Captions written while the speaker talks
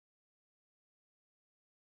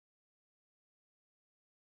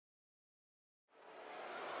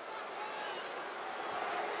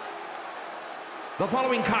The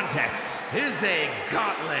following contest is a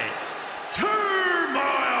Gaunlet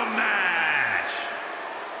Turmoil match.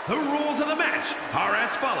 The rules of the match are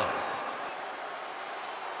as follows.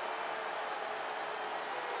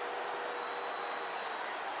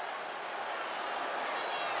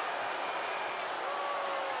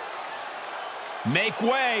 Make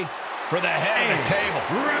way for the head of the table.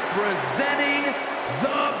 Representing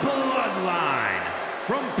the Bloodline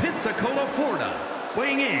from Pensacola, Florida.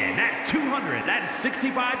 Weighing in at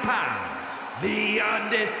 265 pounds, the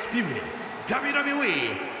Undisputed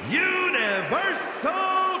WWE Universal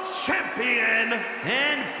Champion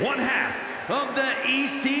and one half of the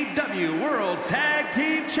ECW World Tag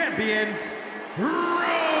Team Champions,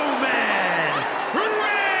 Roman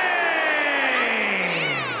Reigns!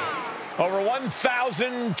 Over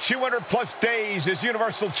 1,200 plus days as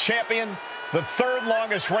Universal Champion, the third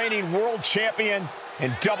longest reigning world champion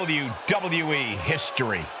in WWE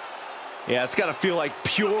history. Yeah, it's got to feel like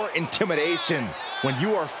pure intimidation when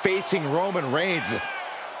you are facing Roman Reigns.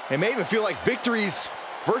 It may even feel like victory's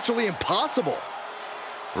virtually impossible.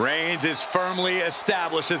 Reigns is firmly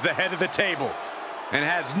established as the head of the table and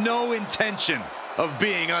has no intention of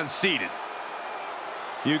being unseated.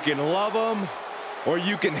 You can love him or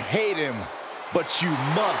you can hate him, but you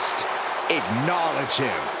must acknowledge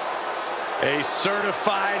him. A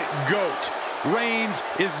certified GOAT, Reigns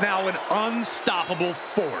is now an unstoppable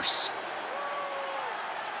force.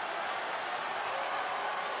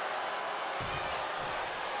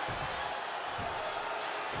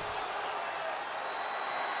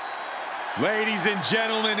 Ladies and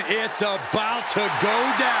gentlemen, it's about to go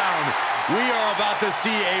down. We are about to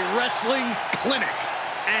see a wrestling clinic.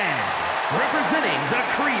 And representing the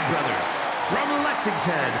Creed brothers from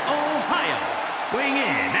Lexington, Ohio, weighing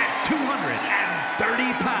in at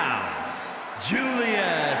 230 pounds,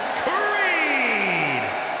 Julius Creed.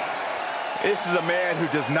 This is a man who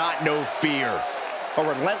does not know fear. A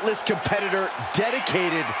relentless competitor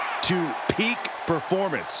dedicated to peak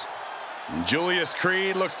performance. Julius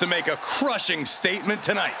Creed looks to make a crushing statement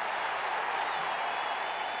tonight.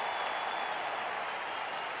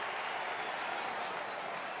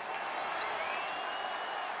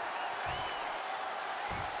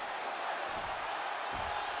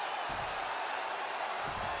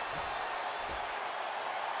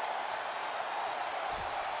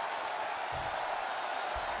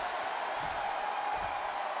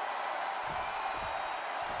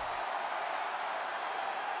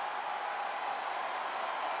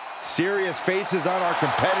 Serious faces on our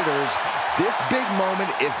competitors. This big moment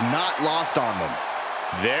is not lost on them.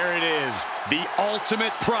 There it is, the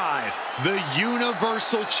ultimate prize, the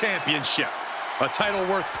Universal Championship. A title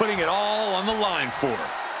worth putting it all on the line for.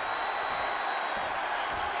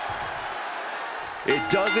 It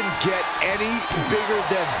doesn't get any bigger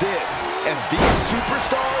than this, and these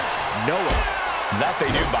superstars know it. That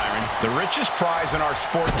they do, Byron. The richest prize in our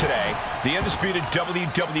sport today, the undisputed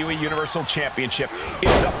WWE Universal Championship,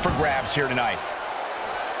 is up for grabs here tonight.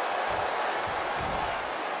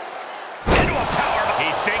 Into a power.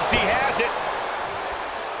 He thinks he has it.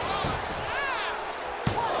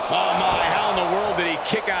 Oh my, how in the world did he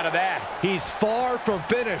kick out of that? He's far from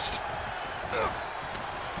finished.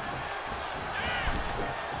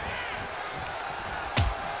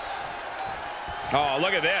 Oh,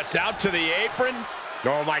 look at this. Out to the apron.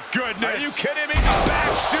 Oh my goodness. Are you kidding me? A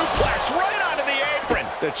back suplex right onto the apron.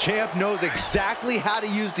 The champ knows exactly how to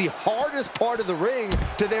use the hardest part of the ring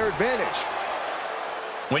to their advantage.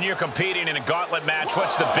 When you're competing in a gauntlet match,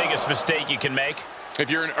 what's the biggest mistake you can make? If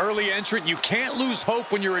you're an early entrant, you can't lose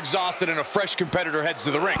hope when you're exhausted and a fresh competitor heads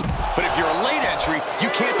to the ring. But if you're a late entry, you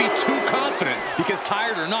can't be too confident because,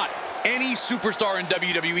 tired or not, any superstar in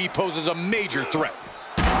WWE poses a major threat.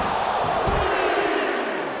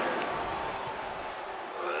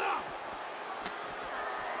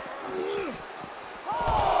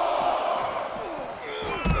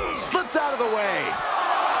 Slips out of the way.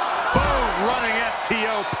 Boom, running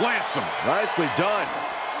STO plants him. Nicely done.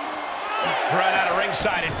 Right out of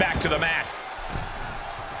ringside and back to the mat.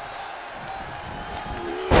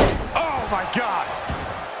 Oh my God.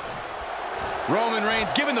 Roman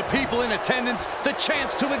Reigns giving the people in attendance the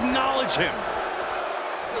chance to acknowledge him.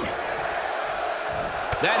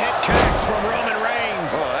 That hit connects from Roman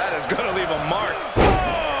Reigns. Oh, that is going to leave a mark. Boom!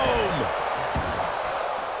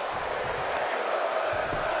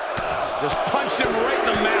 Just punched him right in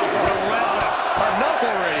the mouth. Relentless. Enough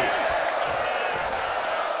already.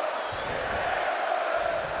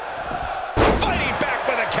 Fighting back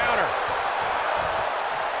with a counter.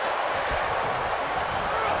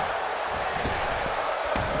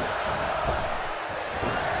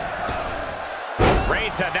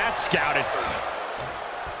 Reigns had that scouted.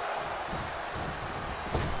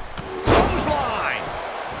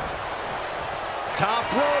 top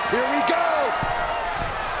rope. Here we go.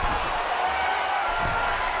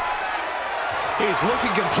 He's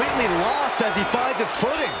looking completely lost as he finds his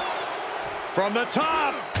footing. From the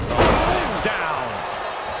top, tumbling down.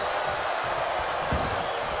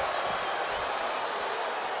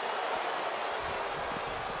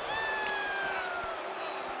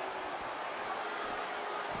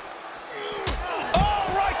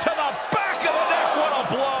 Oh, right to the back of the neck. What a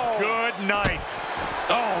blow. Good night.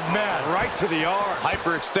 Oh, man, right to the arm.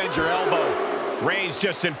 Hyperextend your elbow. Reigns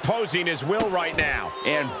just imposing his will right now.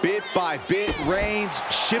 And bit by bit, Reigns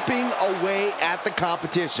chipping away at the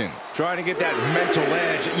competition. Trying to get that mental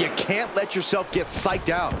edge. You can't let yourself get psyched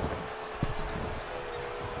out.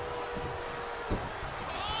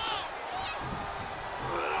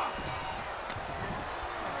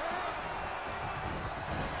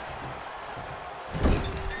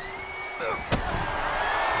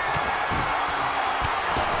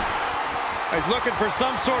 He's looking for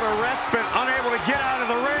some sort of respite, unable to get out of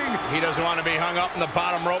the ring. He doesn't want to be hung up in the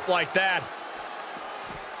bottom rope like that.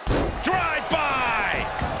 Drive by!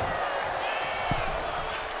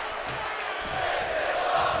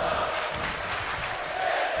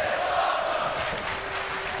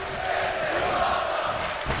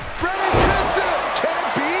 Reigns hits it! Can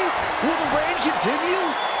it be? Will the reign continue?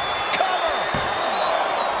 Cover!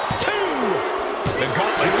 2! The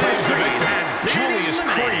Gauntlet claims the victory. Julius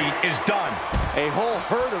Creed is done. A whole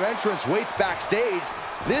herd of entrants waits backstage.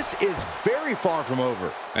 This is very far from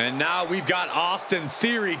over. And now we've got Austin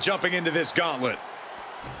Theory jumping into this gauntlet.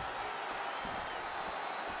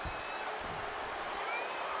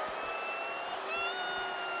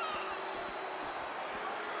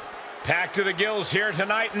 Packed to the gills here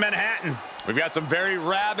tonight in Manhattan. We've got some very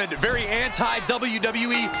rabid, very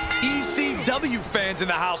anti-WWE ECW fans in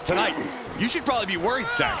the house tonight. You should probably be worried,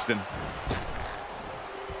 Saxton.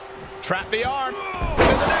 Trap the arm. To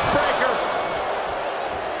the neck breaker.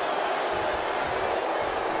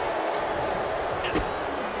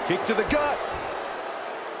 Kick to the gut.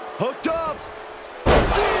 Hooked up.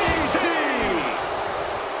 DDT!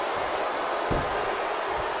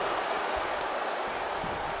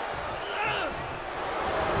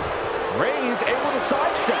 Reigns able to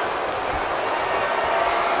sidestep.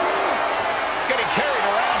 Getting carried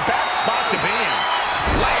around. Bad spot to be in.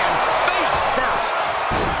 Lands face first.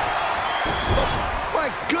 My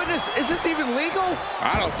goodness, is this even legal?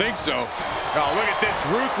 I don't think so. Oh, look at this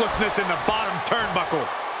ruthlessness in the bottom turnbuckle.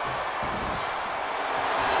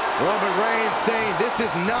 Roman Reigns saying this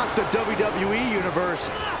is not the WWE universe.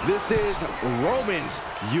 This is Roman's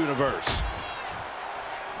universe.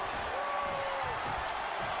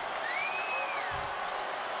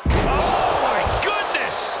 Oh, my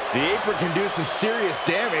goodness! The apron can do some serious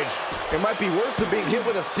damage. It might be worse than being hit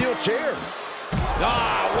with a steel chair.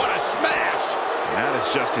 Ah, what a smash! That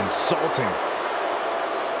is just insulting.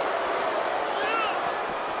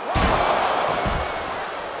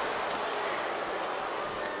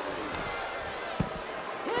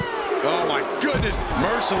 Oh my goodness,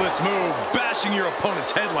 merciless move, bashing your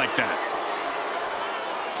opponent's head like that.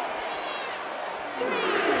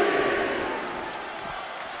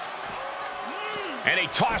 And he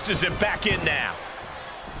tosses him back in now.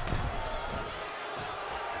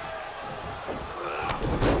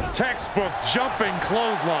 Textbook jumping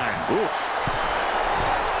clothesline. Oof.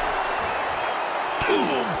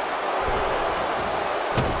 Boom.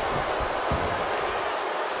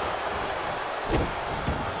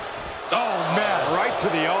 Oh, man, right to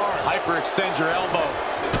the arm. Hyperextend your elbow.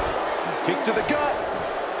 Kick to the gut.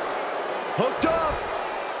 Hooked up.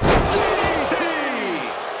 DDT!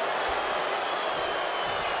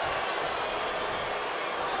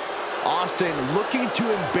 Austin looking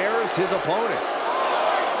to embarrass his opponent.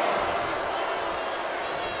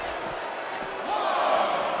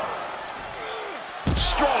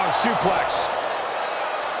 Strong suplex.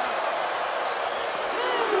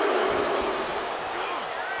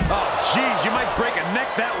 Oh, geez, you might break a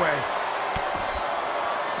neck that way.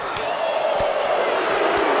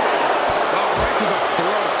 Oh, right to the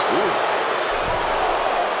throat. Oof.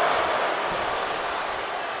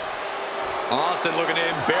 Austin looking to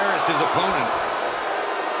embarrass his opponent.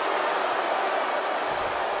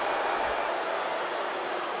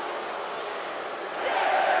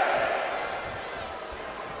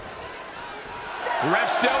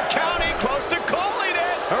 Ref still counting, close to calling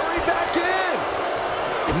it. Hurry back in.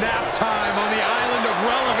 Nap time on the island of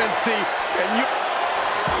relevancy. And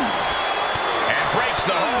breaks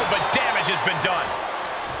the hold, but damage has been done.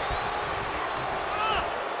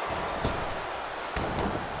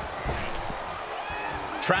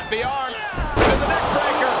 Trap the arm. To the neck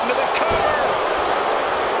breaker. Into the cover.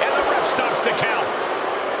 And the ref stops the count.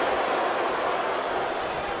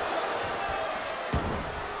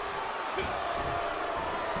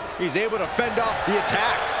 He's able to fend off the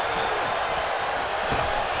attack.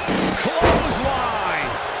 Clothesline.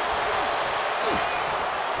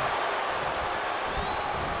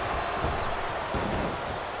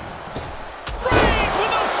 Reigns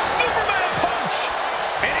with a Superman punch.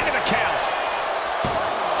 And into the count.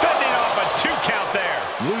 Fending off a 2 count there.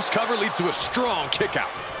 Loose cover leads to a strong kick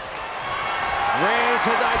out. Reigns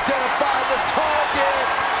has identified the target.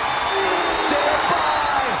 Stand by.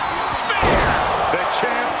 The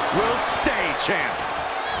champ will stay champ.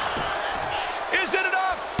 Is it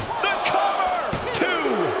enough? The cover. 2.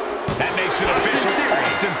 That makes it official.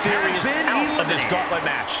 Austin Theory is out of this gauntlet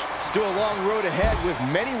match. Still a long road ahead with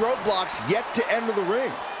many roadblocks yet to enter the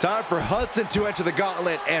ring. Time for Hudson to enter the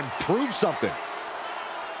gauntlet and prove something.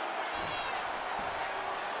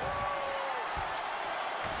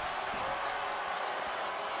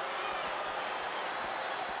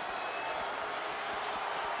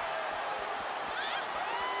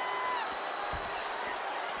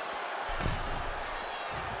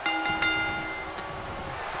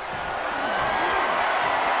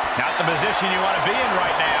 Not the position you want to be in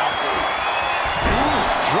right now. Ooh,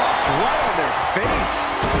 dropped right on their face.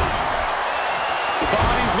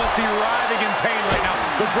 Bodies must be writhing in pain right now.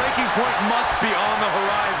 The breaking point must be on the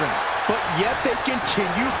horizon. But yet they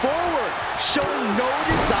continue forward, showing no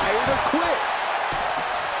desire to quit.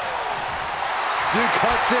 Duke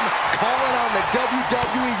Hudson calling on the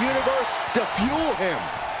WWE Universe to fuel him.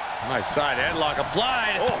 Nice side headlock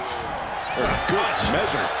applied. Oh, Good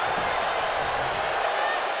measure.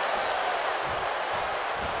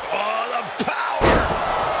 Oh, the power!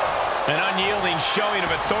 An unyielding showing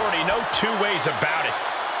of authority. No 2 ways about it.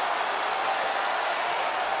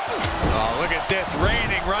 Oh, look at this.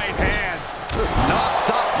 Raining right hands. Just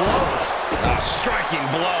non-stop blows. A striking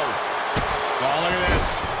blow. Oh, look at this.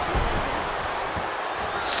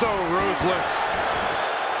 So ruthless.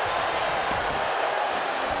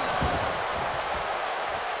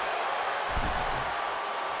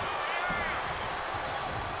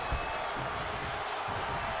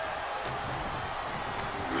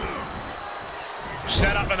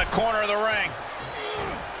 Set up in the corner of the ring.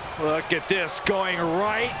 Look at this, going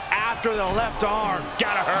right after the left arm.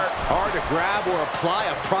 Gotta hurt. Hard to grab or apply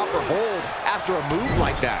a proper hold after a move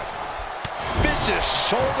like that. Vicious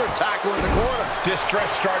shoulder tackle in the corner.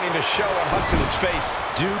 Distress starting to show on Hudson's face.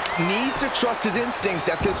 Duke needs to trust his instincts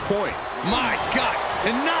at this point. My God,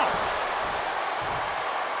 enough!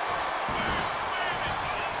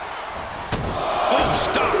 Oh,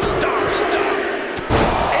 stop, stop, stop!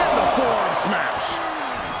 And the forearm smash.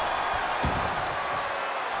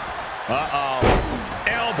 Uh-oh.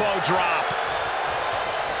 Elbow drop.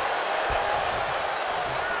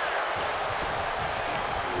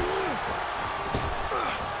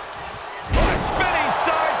 A spinning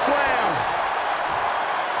side slam.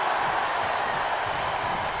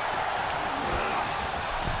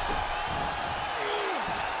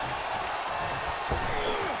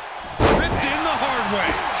 Ripped in the hard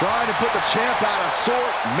way. Trying to put the champ out of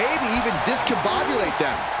sort, maybe even discombobulate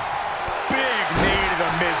them. Big knee to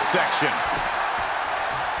the midsection.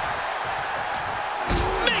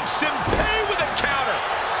 Makes him pay with a counter.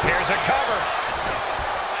 Here's a cover.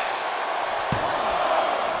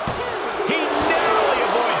 He narrowly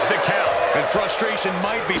avoids the count. And frustration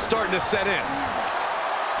might be starting to set in.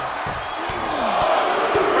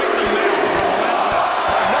 Right in the middle. Relentless.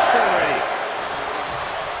 Enough already.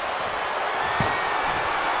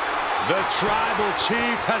 The tribal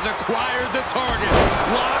chief has acquired the target.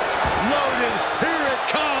 Locked, loaded, here it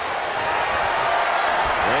comes.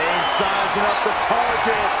 Reigns sizing up the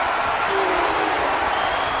target.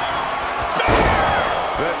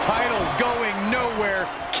 The title's going nowhere.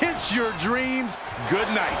 Kiss your dreams. Good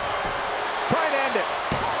night. Try and end it.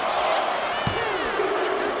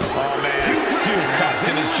 Oh, man. Duke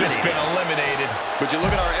Hudson has just been eliminated. But you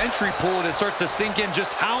look at our entry pool and it starts to sink in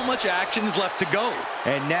just how much action is left to go.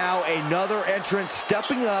 And now another entrant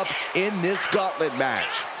stepping up in this gauntlet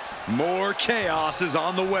match. More chaos is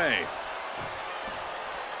on the way.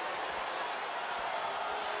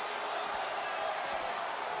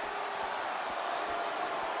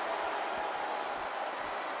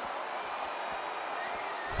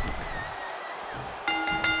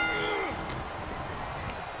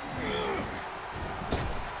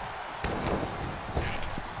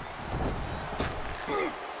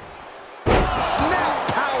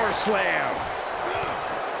 Slam.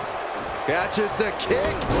 Catches the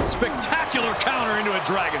kick. Spectacular counter into a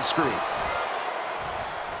dragon screw.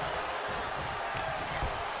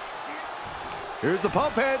 Here's the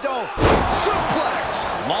pump handle.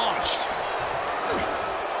 Suplex. Launched.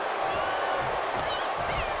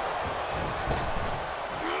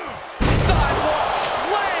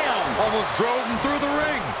 drove him through the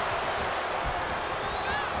ring.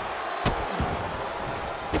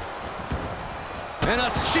 And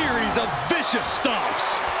a series of vicious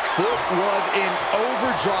stomps. Foot was in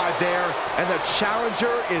overdrive there, and the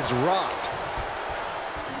challenger is rocked.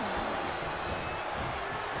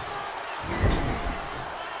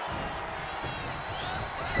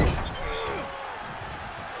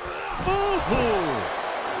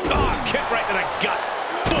 Oh, kick right to the gut.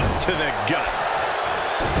 Foot to the gut.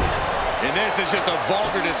 And this is just a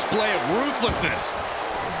vulgar display of ruthlessness.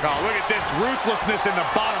 Oh, look at this ruthlessness in the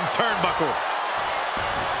bottom turnbuckle.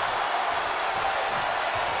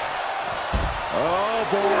 Oh,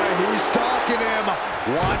 boy, he's stalking him.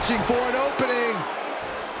 Watching for an opening.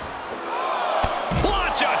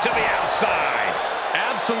 Plancha to the outside.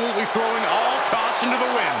 Absolutely throwing all caution to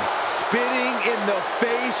the wind. Spitting in the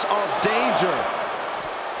face of danger.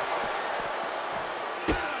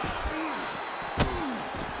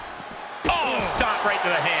 Oh, stop right to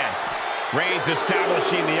the hand. Reigns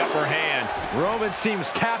establishing the upper hand. Roman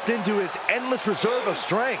seems tapped into his endless reserve of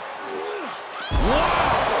strength.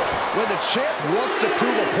 Wow! When the champ wants to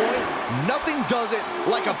prove a point, nothing does it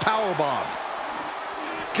like a powerbomb.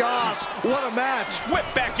 Gosh, what a match. Whip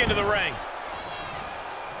back into the ring.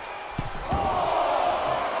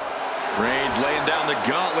 Reigns laying down the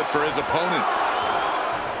gauntlet for his opponent.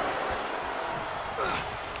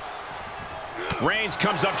 Reigns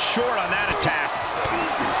comes up short on that attack.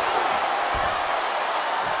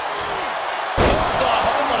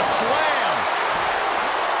 Oklahoma slam.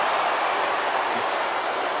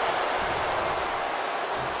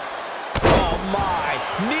 Oh my,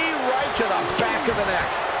 knee right to the back of the neck.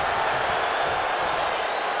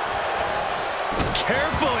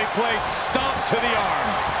 Carefully placed stomp to the arm.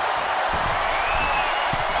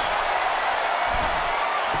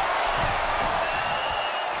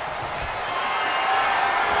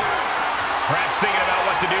 Perhaps thinking about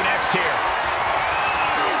what to do next here.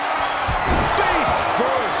 Face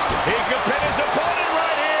first. He could pin his opponent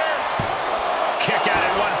right here. Kick out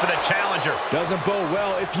at one for the challenger. Doesn't bode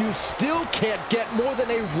well if you still can't get more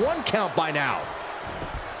than a 1 count by now.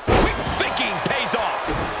 Quick thinking pays off.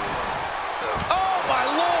 Oh, my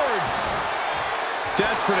Lord.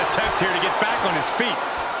 Desperate attempt here to get back on his feet.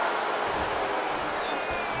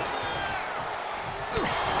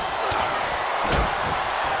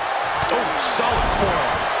 Solid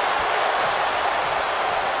forearm.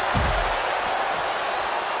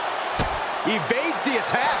 Evades the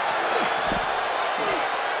attack.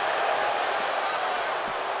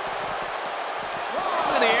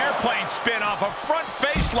 Look at the airplane spin off a front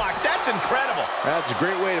face lock. That's incredible. That's a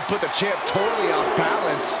great way to put the champ totally off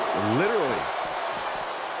balance, literally.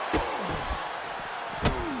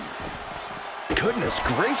 Goodness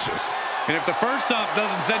gracious. And if the first stomp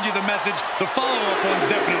doesn't send you the message, the follow-up ones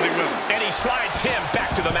definitely will. And he slides him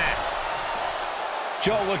back to the mat.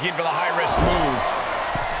 Joe looking for the high-risk move.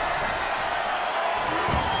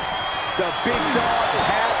 The big dog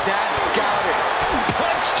had that scouted.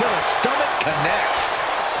 Punch to the stomach connects.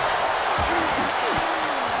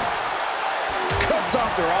 Cuts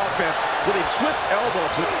off their offense with a swift elbow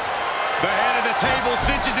to the head of the table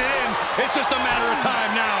cinches it in. It's just a matter of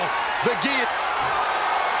time now. The guillotine.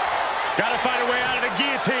 Got to find a way out of the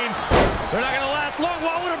guillotine. They're not going to last long.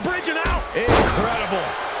 Why would a bridge it out? incredible.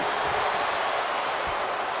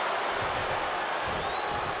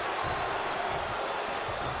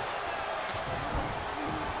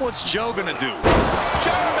 What's Joe going to do?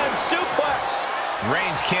 German suplex.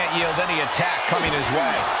 Reigns can't yield any attack coming his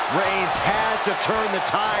way. Reigns has to turn the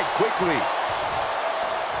tide quickly.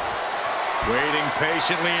 Waiting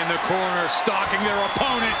patiently in the corner, stalking their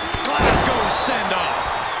opponent. Glasgow's send-off.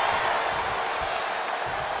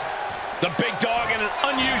 The big dog in an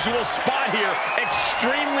unusual spot here.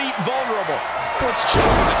 Extremely vulnerable. What's Joe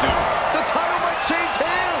gonna do? The title might change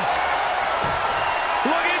hands.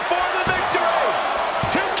 Looking for the victory.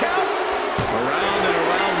 2 count. Around and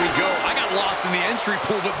around we go. I got lost in the entry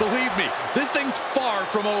pool, but believe me, this thing's far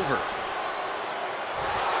from over.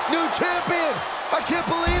 New champion. I can't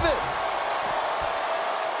believe it.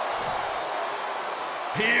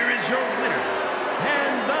 Here is your winner,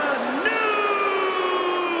 and the new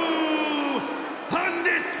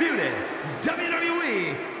Undisputed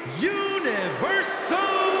WWE Universal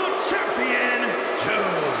Champion,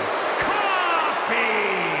 Joe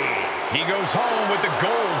Coffey. He goes home with the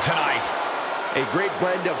gold tonight. A great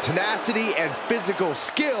blend of tenacity and physical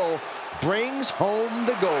skill brings home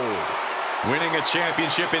the gold. Winning a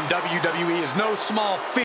championship in WWE is no small feat.